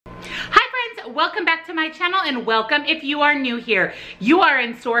welcome back to my channel, and welcome if you are new here. You are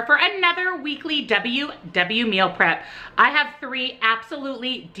in store for another weekly WW meal prep. I have 3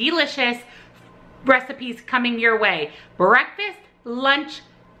 absolutely delicious recipes coming your way. Breakfast, lunch,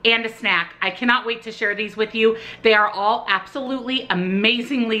 and a snack. I cannot wait to share these with you. They are all absolutely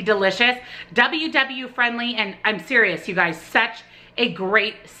amazingly delicious, WW friendly, and I'm serious, you guys, such a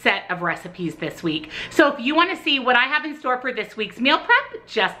great set of recipes this week. So if you want to see what I have in store for this week's meal prep,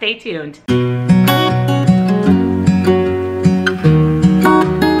 just stay tuned.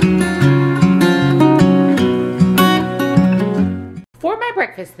 For my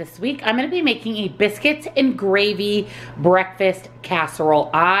breakfast this week, I'm going to be making a biscuits and gravy breakfast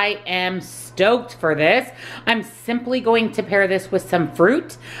casserole. I am stoked for this. I'm simply going to pair this with some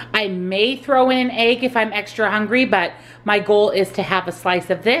fruit. I may throw in an egg if I'm extra hungry, but my goal is to have a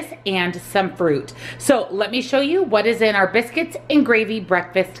slice of this and some fruit. So let me show you what is in our biscuits and gravy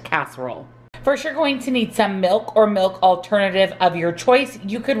breakfast casserole. First, you're going to need some milk or milk alternative of your choice.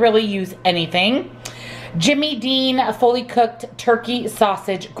 You could really use anything. Jimmy Dean fully cooked turkey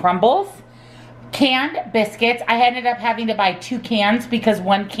sausage crumbles, canned biscuits. I ended up having to buy 2 cans because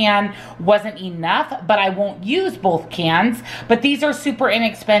 1 can wasn't enough, but I won't use both cans. But these are super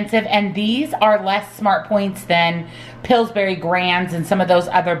inexpensive, and these are less smart points than Pillsbury Grands and some of those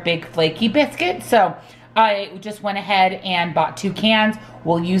other big flaky biscuits. So I just went ahead and bought 2 cans.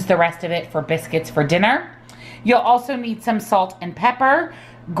 We'll use the rest of it for biscuits for dinner. You'll also need some salt and pepper.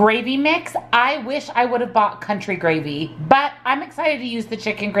 Gravy mix, I wish I would have bought country gravy, but I'm excited to use the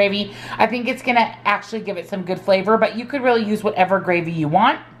chicken gravy. I think it's gonna actually give it some good flavor, but you could really use whatever gravy you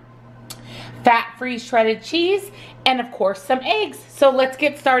want. Fat-free shredded cheese, and of course some eggs. So let's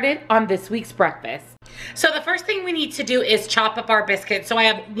get started on this week's breakfast. So the first thing we need to do is chop up our biscuits. So I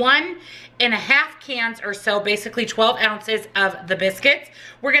have 1.5 cans or so, basically 12 ounces of the biscuits.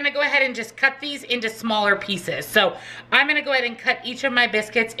 We're gonna go ahead and just cut these into smaller pieces. So I'm gonna go ahead and cut each of my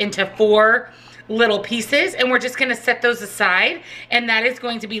biscuits into 4 little pieces, and we're just gonna set those aside, and that is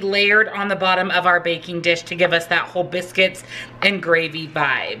going to be layered on the bottom of our baking dish to give us that whole biscuits and gravy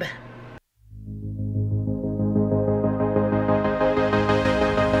vibe.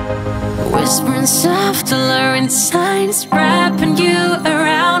 Whispering soft, alluring signs, wrapping you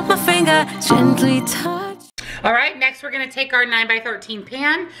around my finger, gently touch. All right, next we're gonna take our 9x13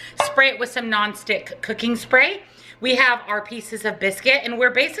 pan, spray it with some non-stick cooking spray. We have our pieces of biscuit, and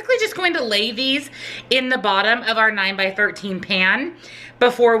we're basically just going to lay these in the bottom of our 9x13 pan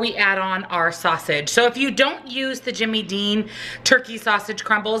before we add on our sausage. So if you don't use the Jimmy Dean turkey sausage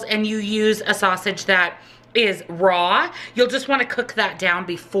crumbles and you use a sausage that is raw, you'll just want to cook that down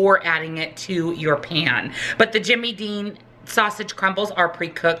before adding it to your pan. But the Jimmy Dean sausage crumbles are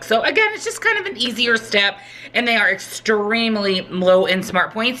pre-cooked. So again, it's just kind of an easier step, and they are extremely low in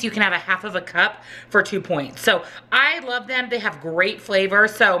smart points. You can have a 1/2 cup for 2 points. So I love them. They have great flavor.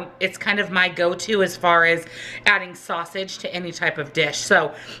 So it's kind of my go-to as far as adding sausage to any type of dish.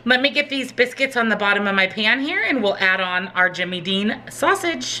 So let me get these biscuits on the bottom of my pan here, and we'll add on our Jimmy Dean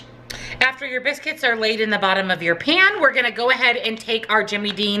sausage. After your biscuits are laid in the bottom of your pan, we're gonna go ahead and take our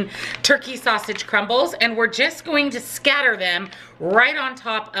Jimmy Dean turkey sausage crumbles, and we're just going to scatter them right on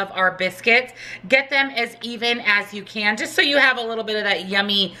top of our biscuits. Get them as even as you can, just so you have a little bit of that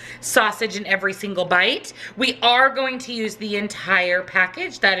yummy sausage in every single bite. We are going to use the entire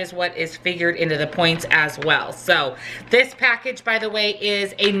package. That is what is figured into the points as well. So this package, by the way,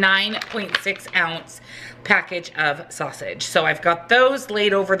 is a 9.6 ounce package of sausage. So I've got those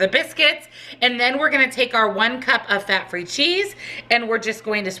laid over the biscuits, and then we're gonna take our 1 cup of fat-free cheese, and we're just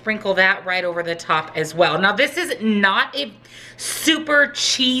going to sprinkle that right over the top as well. Now this is not a super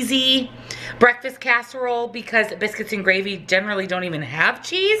cheesy breakfast casserole because biscuits and gravy generally don't even have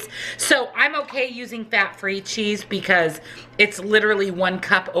cheese. So I'm okay using fat-free cheese because it's literally 1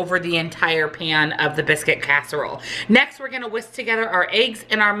 cup over the entire pan of the biscuit casserole. Next, we're gonna whisk together our eggs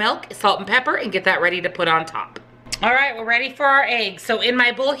and our milk, salt and pepper, and get that ready to put on top. All right, we're ready for our eggs. So in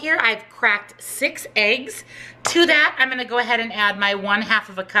my bowl here, I've cracked 6 eggs. To that, I'm gonna go ahead and add my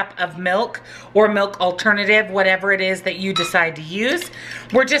 1/2 cup of milk or milk alternative, whatever it is that you decide to use.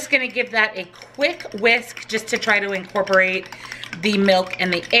 We're just gonna give that a quick whisk just to try to incorporate the milk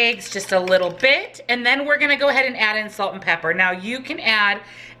and the eggs just a little bit. And then we're gonna go ahead and add in salt and pepper. Now you can add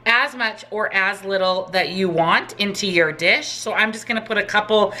as much or as little that you want into your dish. So I'm just gonna put a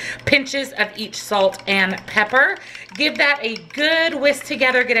couple pinches of each salt and pepper. Give that a good whisk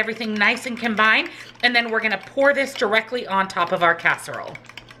together, get everything nice and combined, and then we're gonna pour this directly on top of our casserole.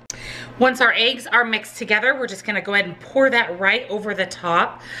 Once our eggs are mixed together, we're just gonna go ahead and pour that right over the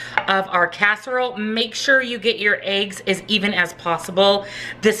top of our casserole. Make sure you get your eggs as even as possible.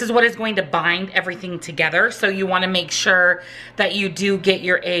 This is what is going to bind everything together. So you wanna make sure that you do get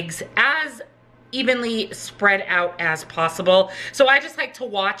your eggs as evenly spread out as possible. So I just like to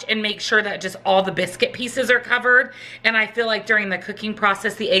watch and make sure that just all the biscuit pieces are covered. And I feel like during the cooking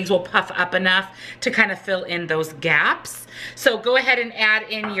process, the eggs will puff up enough to kind of fill in those gaps. So go ahead and add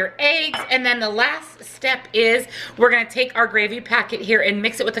in your eggs. And then the last step is we're gonna take our gravy packet here and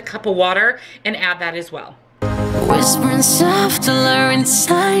mix it with a cup of water and add that as well. Whispering soft, alluring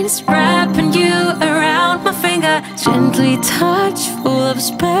signs, wrapping you around my finger, gently touch, full of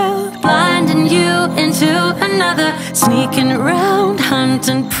spell, blinding you into another, sneaking around, hunt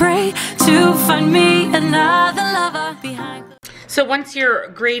and pray to find me another lover behind. So once your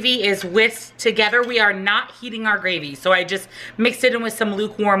gravy is whisked together, we are not heating our gravy. So I just mixed it in with some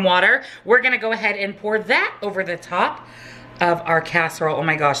lukewarm water. We're gonna go ahead and pour that over the top of our casserole. Oh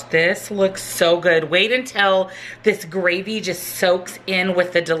my gosh, this looks so good. Wait until this gravy just soaks in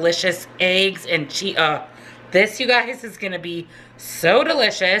with the delicious eggs and cheese. This, you guys, is gonna be so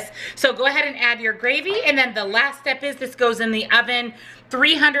delicious. So go ahead and add your gravy, and then the last step is this goes in the oven,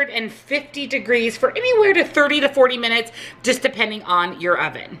 350 degrees for anywhere to 30 to 40 minutes, just depending on your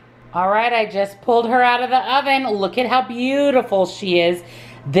oven. All right, I just pulled her out of the oven. Look at how beautiful she is.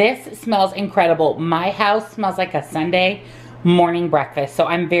 This smells incredible. My house smells like a Sunday morning breakfast, so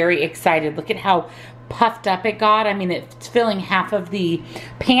I'm very excited. Look at how puffed up it got. I mean, it's filling half of the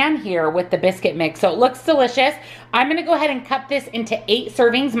pan here with the biscuit mix, so it looks delicious. I'm gonna go ahead and cut this into 8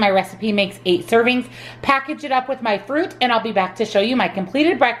 servings. My recipe makes 8 servings. Package it up with my fruit, and I'll be back to show you my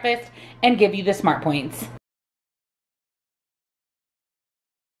completed breakfast and give you the smart points.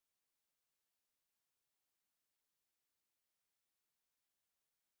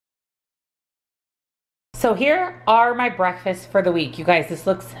 So here are my breakfasts for the week. You guys, this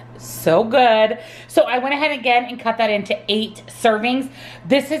looks so good. So I went ahead again and cut that into 8 servings.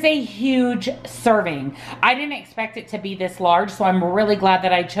 This is a huge serving. I didn't expect it to be this large, so I'm really glad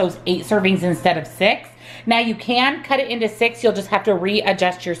that I chose 8 servings instead of 6. Now you can cut it into 6. You'll just have to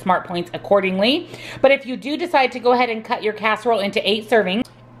readjust your smart points accordingly. But if you do decide to go ahead and cut your casserole into 8 servings,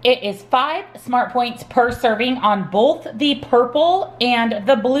 it is 5 smart points per serving on both the purple and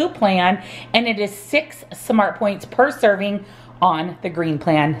the blue plan, and it is 6 smart points per serving on the green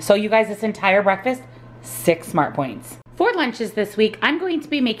plan. So you guys, this entire breakfast, 6 smart points. For lunches this week, I'm going to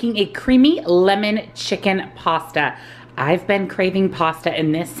be making a creamy lemon chicken pasta. I've been craving pasta,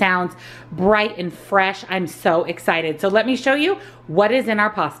 and this sounds bright and fresh. I'm so excited. So let me show you what is in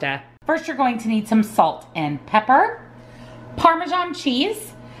our pasta. First, you're going to need some salt and pepper, Parmesan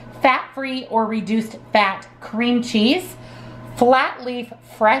cheese, fat-free or reduced fat cream cheese, flat leaf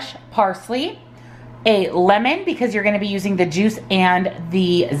fresh parsley, a lemon because you're going to be using the juice and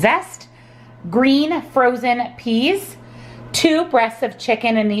the zest, green frozen peas, 2 breasts of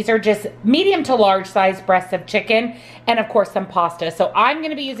chicken, and these are just medium to large size breasts of chicken, and of course some pasta. So I'm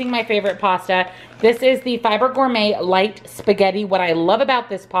going to be using my favorite pasta. This is the Fiber Gourmet Light Spaghetti. What I love about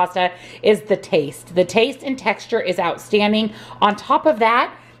this pasta is the taste. The taste and texture is outstanding. On top of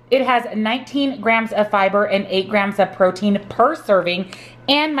that, it has 19 grams of fiber and 8 grams of protein per serving.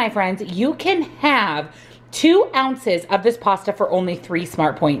 And my friends, you can have 2 ounces of this pasta for only 3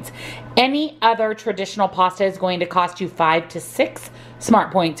 smart points. Any other traditional pasta is going to cost you 5 to 6 smart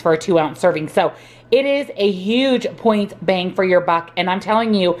points for a 2-ounce serving. So it is a huge point bang for your buck. And I'm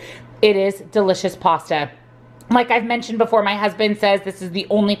telling you, it is delicious pasta. Like I've mentioned before, my husband says this is the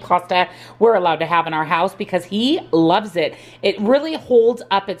only pasta we're allowed to have in our house because he loves it. It really holds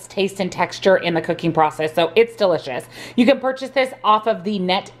up its taste and texture in the cooking process, so it's delicious. You can purchase this off of the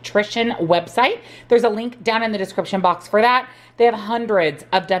Nettrition website. There's a link down in the description box for that. They have hundreds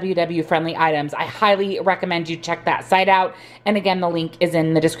of WW friendly items. I highly recommend you check that site out. And again, the link is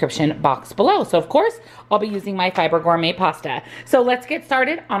in the description box below. So of course, I'll be using my Fiber Gourmet pasta. So let's get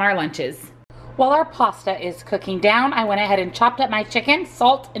started on our lunches. While our pasta is cooking down, I went ahead and chopped up my chicken,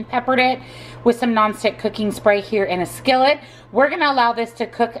 salt and peppered it with some nonstick cooking spray here in a skillet. We're gonna allow this to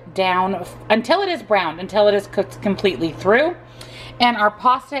cook down until it is browned, until it is cooked completely through. And our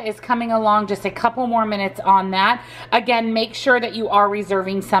pasta is coming along, just a couple more minutes on that. Again, make sure that you are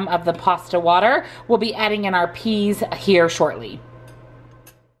reserving some of the pasta water. We'll be adding in our peas here shortly.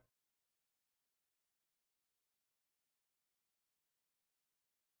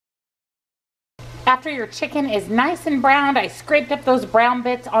 After your chicken is nice and browned, I scraped up those brown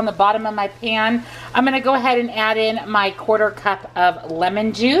bits on the bottom of my pan. I'm gonna go ahead and add in my 1/4 cup of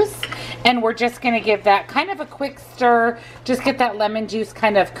lemon juice. And we're just gonna give that kind of a quick stir, just get that lemon juice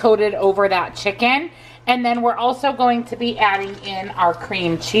kind of coated over that chicken. And then we're also going to be adding in our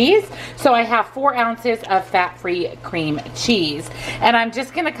cream cheese. So I have 4 ounces of fat-free cream cheese. And I'm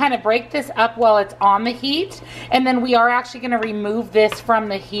just gonna kind of break this up while it's on the heat. And then we are actually gonna remove this from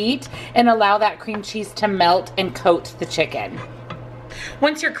the heat and allow that cream cheese to melt and coat the chicken.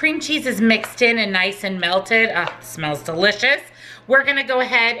 Once your cream cheese is mixed in and nice and melted, it smells delicious. We're gonna go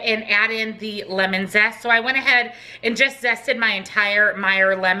ahead and add in the lemon zest. So I went ahead and just zested my entire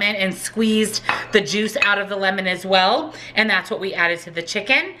Mywv lemon and squeezed the juice out of the lemon as well. And that's what we added to the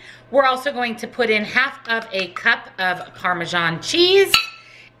chicken. We're also going to put in half of a cup of Parmesan cheese.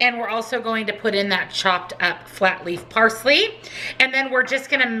 And we're also going to put in that chopped up flat leaf parsley. And then we're just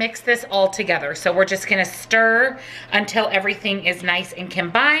gonna mix this all together. So we're just gonna stir until everything is nice and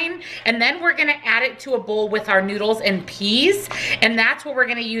combined. And then we're gonna add it to a bowl with our noodles and peas. And that's where we're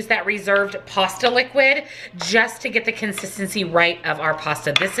gonna use that reserved pasta liquid just to get the consistency right of our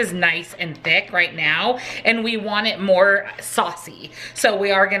pasta. This is nice and thick right now, and we want it more saucy. So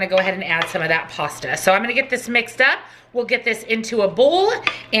we are gonna go ahead and add some of that pasta. So I'm gonna get this mixed up. We'll get this into a bowl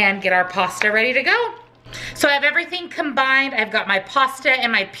and get our pasta ready to go. So I have everything combined. I've got my pasta and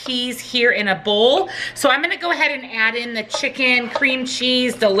my peas here in a bowl. So I'm gonna go ahead and add in the chicken, cream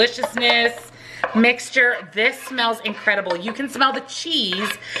cheese, deliciousness mixture. This smells incredible. You can smell the cheese,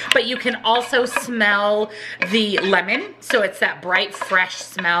 but you can also smell the lemon. So it's that bright, fresh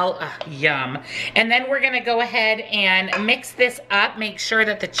smell. Yum. And then we're gonna go ahead and mix this up. Make sure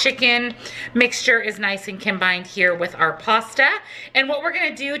that the chicken mixture is nice and combined here with our pasta. And what we're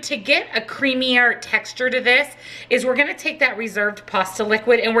gonna do to get a creamier texture to this is we're gonna take that reserved pasta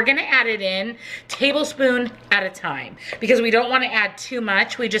liquid and we're gonna add it in tablespoon at a time, because we don't wanna add too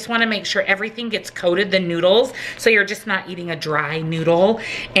much. We just wanna make sure everything gets coated, the noodles, so you're just not eating a dry noodle,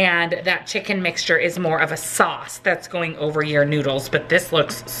 and that chicken mixture is more of a sauce that's going over your noodles. But this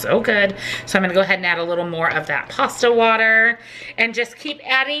looks so good. So I'm gonna go ahead and add a little more of that pasta water and just keep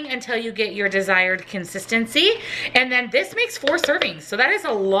adding until you get your desired consistency. And then this makes 4 servings, so that is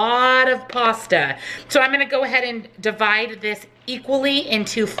a lot of pasta. So I'm gonna go ahead and divide this equally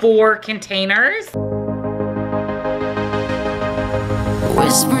into 4 containers.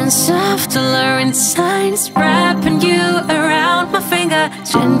 Whispering soft, alluring signs, wrapping you around my finger,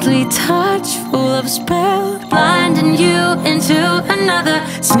 gently touch, full of spell, blinding you into another,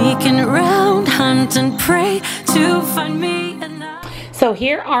 sneaking around, hunt and prey to find me another. So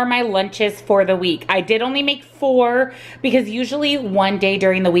here are my lunches for the week. I did only make 4 because usually one day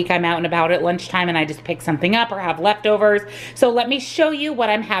during the week I'm out and about at lunchtime and I just pick something up or have leftovers. So let me show you what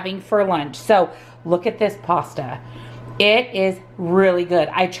I'm having for lunch. So look at this pasta. It is really good.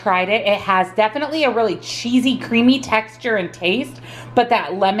 I tried it. It has definitely a really cheesy, creamy texture and taste, but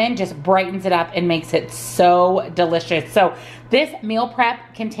that lemon just brightens it up and makes it so delicious. So this meal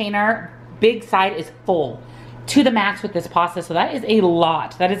prep container, big side, is full to the max with this pasta. So that is a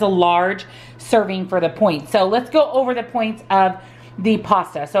lot. That is a large serving for the points. So let's go over the points of the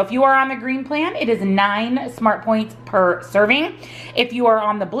pasta. So if you are on the green plan, it is 9 smart points per serving. If you are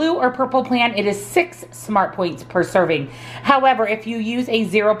on the blue or purple plan, it is 6 smart points per serving. However, if you use a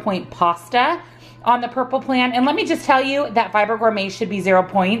 0-point pasta on the purple plan, and let me just tell you that Fiber Gourmet should be 0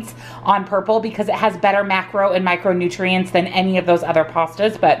 points on purple because it has better macro and micronutrients than any of those other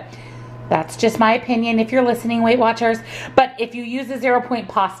pastas, but that's just my opinion if you're listening, Weight Watchers. But if you use a 0-point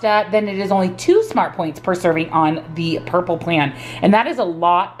pasta, then it is only 2 smart points per serving on the purple plan. And that is a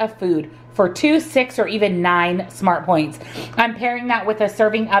lot of food for 2, 6, or even 9 smart points. I'm pairing that with a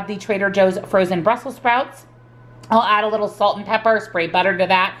serving of the Trader Joe's frozen Brussels sprouts. I'll add a little salt and pepper, spray butter to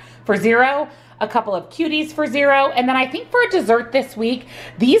that for 0. A couple of cuties for 0. And then I think for a dessert this week,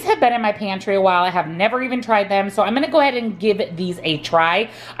 these have been in my pantry a while. I have never even tried them. So I'm gonna go ahead and give these a try.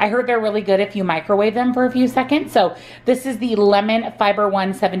 I heard they're really good if you microwave them for a few seconds. So this is the Lemon Fiber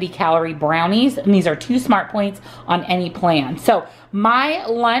 170 calorie brownies. And these are 2 smart points on any plan. So my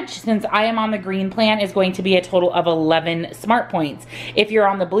lunch, since I am on the green plan, is going to be a total of 11 smart points. If you're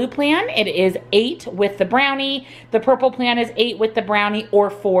on the blue plan, it is 8 with the brownie. The purple plan is 8 with the brownie, or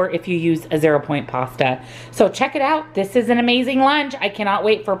 4 if you use a 0-point pasta. So check it out. This is an amazing lunch. I cannot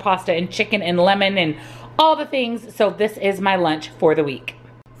wait for pasta and chicken and lemon and all the things. So this is my lunch for the week.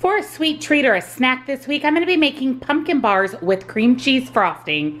 For a sweet treat or a snack this week, I'm going to be making pumpkin bars with cream cheese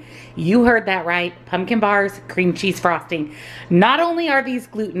frosting. You heard that right. Pumpkin bars, cream cheese frosting. Not only are these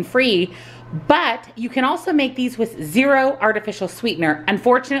gluten-free, but you can also make these with 0 artificial sweetener.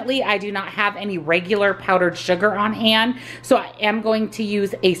 Unfortunately, I do not have any regular powdered sugar on hand, so I am going to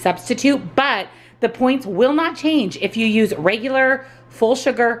use a substitute, but the points will not change if you use regular full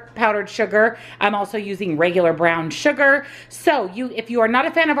sugar, powdered sugar. I'm also using regular brown sugar. So if you are not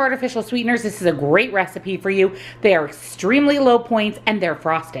a fan of artificial sweeteners, this is a great recipe for you. They are extremely low points and they're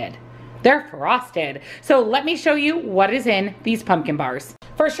frosted. They're frosted. So let me show you what is in these pumpkin bars.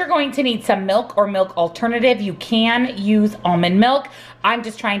 First, you're going to need some milk or milk alternative. You can use almond milk. I'm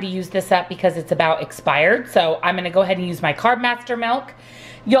just trying to use this up because it's about expired. So I'm gonna go ahead and use my Carb Master milk.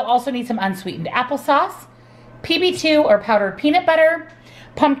 You'll also need some unsweetened applesauce, PB2 or powdered peanut butter,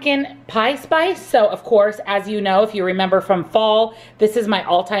 pumpkin pie spice. So of course, as you know, if you remember from fall, this is my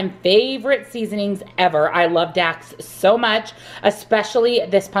all-time favorite seasonings ever. I love Dax so much, especially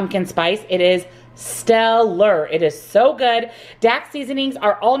this pumpkin spice. It is stellar. It is so good. Dax seasonings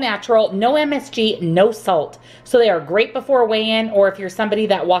are all natural, no MSG, no salt. So they are great before weigh-in, or if you're somebody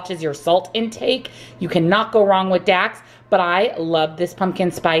that watches your salt intake, you cannot go wrong with Dax. But I love this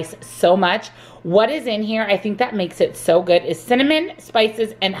pumpkin spice so much. What is in here, I think that makes it so good, is cinnamon,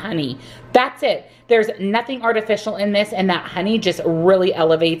 spices, and honey. That's it. There's nothing artificial in this, and that honey just really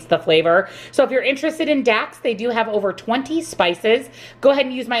elevates the flavor. So if you're interested in Dax, they do have over 20 spices. Go ahead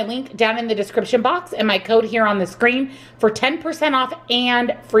and use my link down in the description box and my code here on the screen for 10% off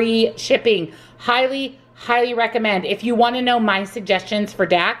and free shipping. Highly, highly recommend. If you want to know my suggestions for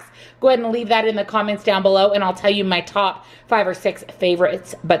Dax, go ahead and leave that in the comments down below and I'll tell you my top 5 or 6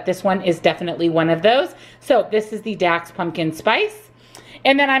 favorites, but this one is definitely one of those. So this is the Dax pumpkin spice.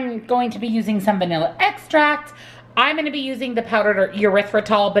 And then I'm going to be using some vanilla extract. I'm going to be using the powdered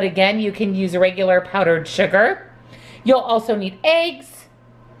erythritol, but again, you can use regular powdered sugar. You'll also need eggs,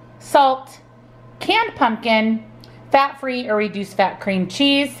 salt, canned pumpkin, fat-free or reduced fat cream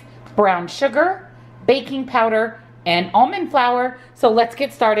cheese, brown sugar, baking powder, and almond flour. So let's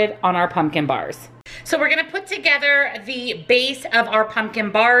get started on our pumpkin bars. So we're gonna put together the base of our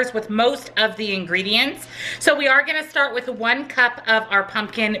pumpkin bars with most of the ingredients. So we are gonna start with 1 cup of our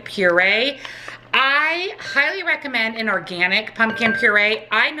pumpkin puree. I highly recommend an organic pumpkin puree.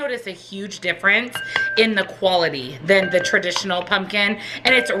 I notice a huge difference in the quality than the traditional pumpkin,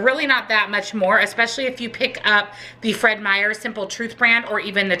 and it's really not that much more, especially if you pick up the Fred Meyer Simple Truth brand or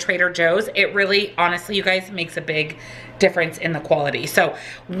even the Trader Joe's. It really, honestly, you guys, makes a big difference in the quality. So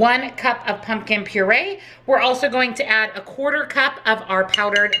 1 cup of pumpkin puree. We're also going to add 1/4 cup of our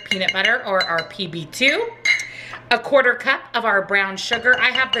powdered peanut butter or our PB2. 1/4 cup of our brown sugar.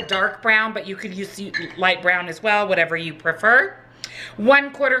 I have the dark brown, but you could use light brown as well, whatever you prefer.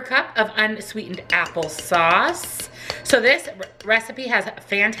 1/4 cup of unsweetened applesauce. So this recipe has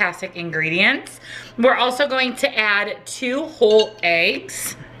fantastic ingredients. We're also going to add 2 whole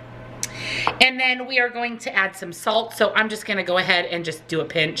eggs. And then we are going to add some salt. So I'm just gonna go ahead and just do a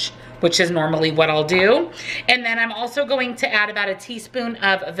pinch, which is normally what I'll do. And then I'm also going to add about 1 teaspoon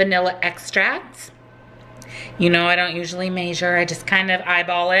of vanilla extract. You know, I don't usually measure, I just kind of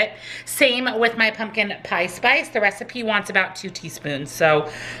eyeball it. Same with my pumpkin pie spice. The recipe wants about 2 teaspoons. So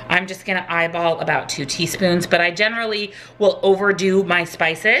I'm just gonna eyeball about 2 teaspoons, but I generally will overdo my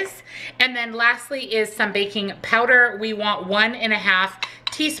spices. And then lastly is some baking powder. We want 1.5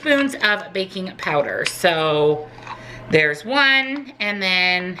 teaspoons of baking powder. So there's 1 and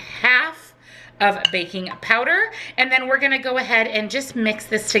then half of baking powder. And then we're gonna go ahead and just mix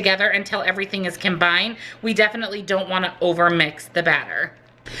this together until everything is combined. We definitely don't wanna over mix the batter.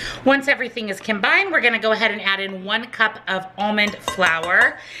 Once everything is combined, we're gonna go ahead and add in 1 cup of almond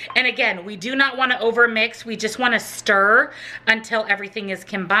flour. And again, we do not wanna over mix, we just wanna stir until everything is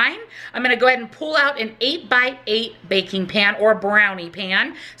combined. I'm gonna go ahead and pull out an 8x8 baking pan or brownie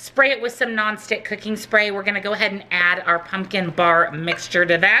pan, spray it with some nonstick cooking spray. We're gonna go ahead and add our pumpkin bar mixture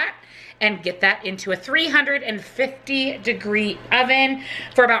to that and get that into a 350-degree oven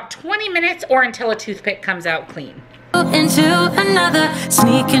for about 20 minutes or until a toothpick comes out clean. Into another,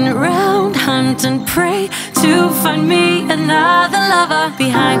 sneaking around, hunt and pray to find me another lover.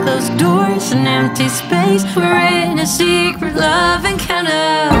 Behind closed doors, an empty space, we're in a secret love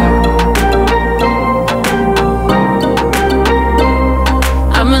encounter.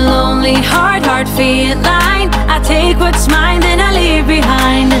 I'm a lonely heart, hard feline. I take what's mine, then I leave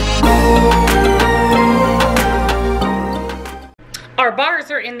behind. Our bars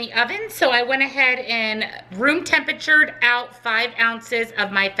are in the oven, so I went ahead and room temperatured out 5 ounces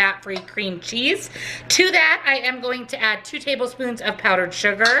of my fat-free cream cheese. To that, I am going to add 2 tablespoons of powdered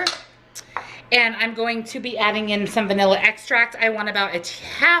sugar. And I'm going to be adding in some vanilla extract. I want about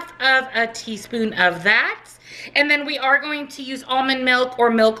 1/2 teaspoon of that. And then we are going to use almond milk or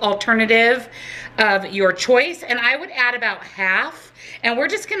milk alternative of your choice. And I would add about half. And we're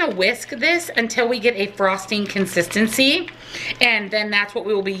just gonna whisk this until we get a frosting consistency. And then that's what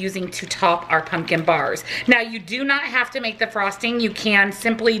we will be using to top our pumpkin bars. Now, you do not have to make the frosting. You can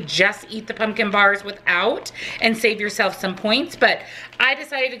simply just eat the pumpkin bars without and save yourself some points. But I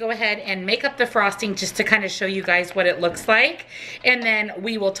decided to go ahead and make up the frosting just to kind of show you guys what it looks like. And then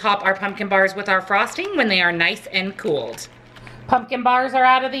we will top our pumpkin bars with our frosting when they are nice and cooled. Pumpkin bars are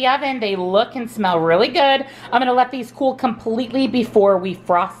out of the oven. They look and smell really good. I'm gonna let these cool completely before we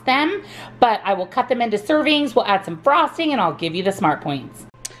frost them, but I will cut them into servings. We'll add some frosting and I'll give you the smart points.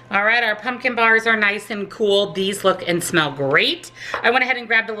 All right, our pumpkin bars are nice and cool. These look and smell great. I went ahead and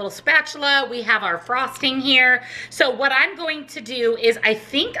grabbed a little spatula. We have our frosting here. So what I'm going to do is I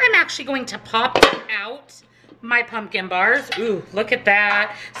think I'm actually going to pop out my pumpkin bars. Ooh, look at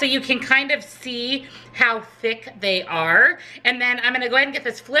that. So you can kind of see how thick they are. And then I'm gonna go ahead and get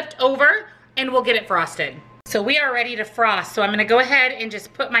this flipped over and we'll get it frosted. So we are ready to frost. So I'm gonna go ahead and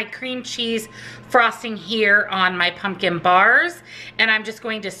just put my cream cheese frosting here on my pumpkin bars. And I'm just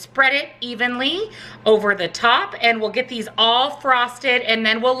going to spread it evenly over the top and we'll get these all frosted and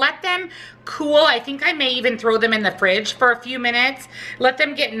then we'll let them cool. I think I may even throw them in the fridge for a few minutes. Let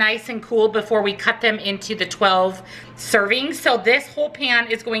them get nice and cool before we cut them into the 12 servings. So this whole pan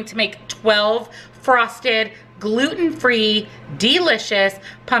is going to make 12 frosted, gluten-free, delicious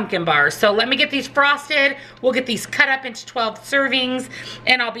pumpkin bars. So let me get these frosted. We'll get these cut up into 12 servings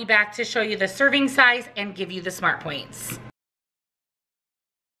and I'll be back to show you the serving size and give you the smart points.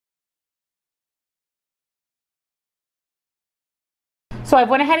 So I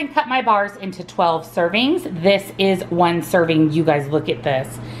went ahead and cut my bars into 12 servings. This is one serving. You guys, look at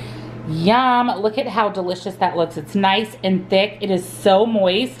this. Yum, look at how delicious that looks. It's nice and thick. It is so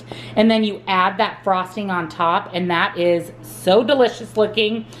moist. And then you add that frosting on top and that is so delicious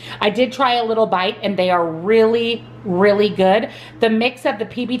looking. I did try a little bite and they are really, really good. The mix of the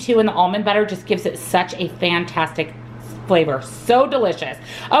PB2 and the almond butter just gives it such a fantastic flavor. So delicious.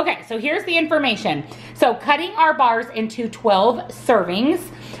 Okay, so here's the information. So cutting our bars into 12 servings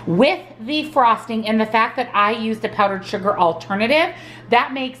with the frosting and the fact that I used a powdered sugar alternative,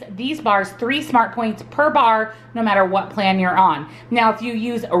 that makes these bars 3 smart points per bar no matter what plan you're on. Now, if you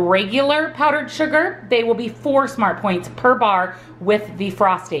use a regular powdered sugar, they will be 4 smart points per bar with the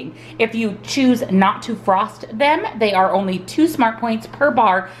frosting. If you choose not to frost them, they are only 2 smart points per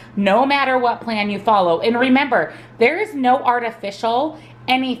bar no matter what plan you follow. And remember, there is no artificial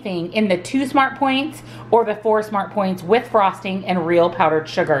anything in the 2 smart points or the 4 smart points with frosting and real powdered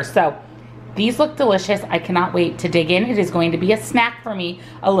sugar. So these look delicious. I cannot wait to dig in. It is going to be a snack for me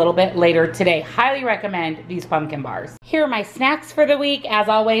a little bit later today. Highly recommend these pumpkin bars. Here are my snacks for the week. As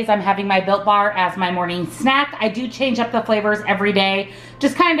always, I'm having my Built Bar as my morning snack. I do change up the flavors every day.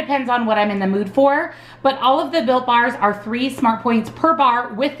 Just kind of depends on what I'm in the mood for. But all of the Built Bars are 3 smart points per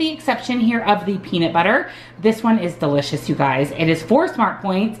bar with the exception here of the peanut butter. This one is delicious, you guys. It is 4 smart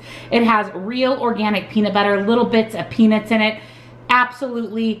points. It has real organic peanut butter, little bits of peanuts in it.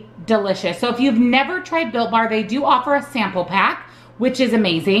 Absolutely delicious. So if you've never tried Built Bar, they do offer a sample pack, which is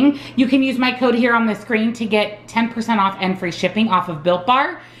amazing. You can use my code here on the screen to get 10% off and free shipping off of Built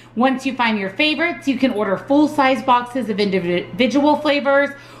Bar. Once you find your favorites, you can order full-size boxes of individual flavors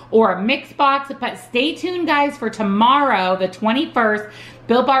or a mixed box. But stay tuned, guys, for tomorrow, the 21st.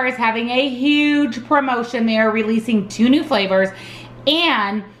 Built Bar is having a huge promotion. They are releasing 2 new flavors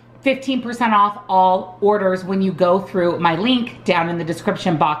and 15% off all orders when you go through my link down in the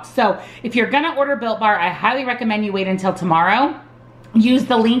description box. So if you're gonna order Built Bar, I highly recommend you wait until tomorrow. Use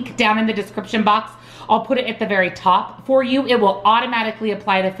the link down in the description box. I'll put it at the very top for you. It will automatically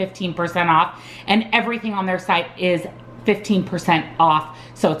apply the 15% off and everything on their site is 15% off.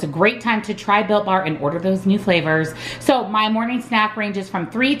 So it's a great time to try Built Bar and order those new flavors. So my morning snack ranges from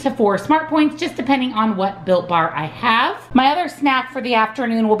 3 to 4 smart points, just depending on what Built Bar I have. My other snack for the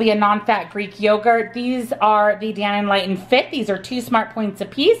afternoon will be a non-fat Greek yogurt. These are the JENSWW Fit. These are 2 smart points a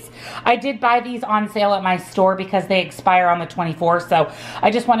piece. I did buy these on sale at my store because they expire on the 24th. So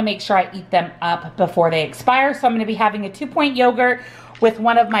I just want to make sure I eat them up before they expire. So I'm going to be having a 2-point yogurt with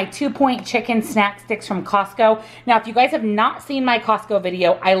one of my 2-point chicken snack sticks from Costco. Now, if you guys have not seen my Costco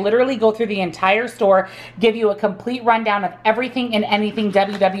video, I literally go through the entire store, give you a complete rundown of everything and anything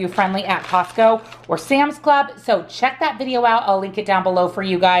WW friendly at Costco or Sam's Club. So check that video out. I'll link it down below for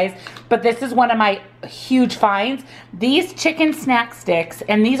you guys. But this is one of my huge finds. These chicken snack sticks,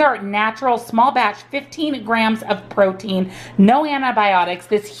 and these are natural, small batch, 15 grams of protein, no antibiotics.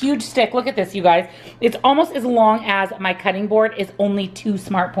 This huge stick, look at this, you guys. It's almost as long as my cutting board, is only 2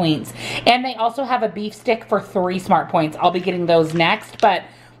 smart points. And they also have a beef stick for 3 smart points. I'll be getting those next, but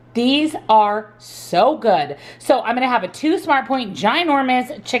These are so good. So I'm gonna have a 2 Smart Point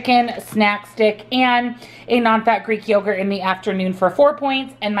ginormous chicken snack stick and a non-fat Greek yogurt in the afternoon for 4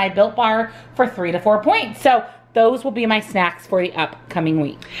 points, and my Built Bar for 3 to 4 points. So those will be my snacks for the upcoming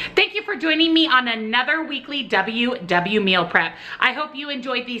week. Thank you for joining me on another weekly WW meal prep. I hope you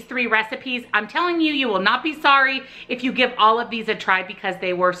enjoyed these 3 recipes. I'm telling you, you will not be sorry if you give all of these a try because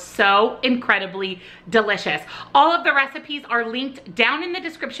they were so incredibly delicious. All of the recipes are linked down in the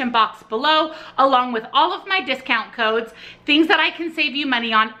description box below, along with all of my discount codes, things that I can save you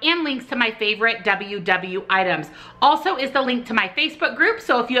money on, and links to my favorite WW items. Also is the link to my Facebook group,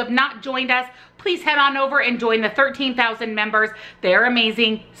 so if you have not joined us, please head on over and join the 13,000 members. They're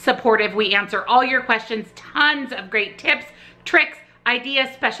amazing, supportive. We answer all your questions, tons of great tips, tricks, ideas,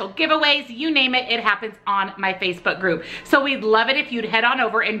 special giveaways, you name it, it happens on my Facebook group. So we'd love it if you'd head on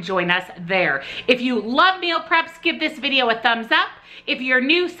over and join us there. If you love meal preps, give this video a thumbs up. If you're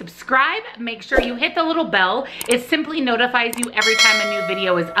new, subscribe. Make sure you hit the little bell. It simply notifies you every time a new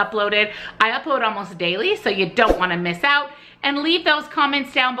video is uploaded. I upload almost daily, so you don't want to miss out. And leave those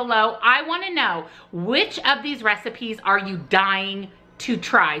comments down below. I want to know, which of these recipes are you dying to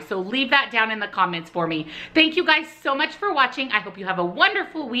try? So leave that down in the comments for me. Thank you guys so much for watching. I hope you have a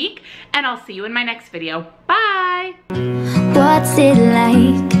wonderful week, and I'll see you in my next video. Bye. What's it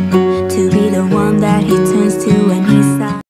like to be the one that he turns to when he's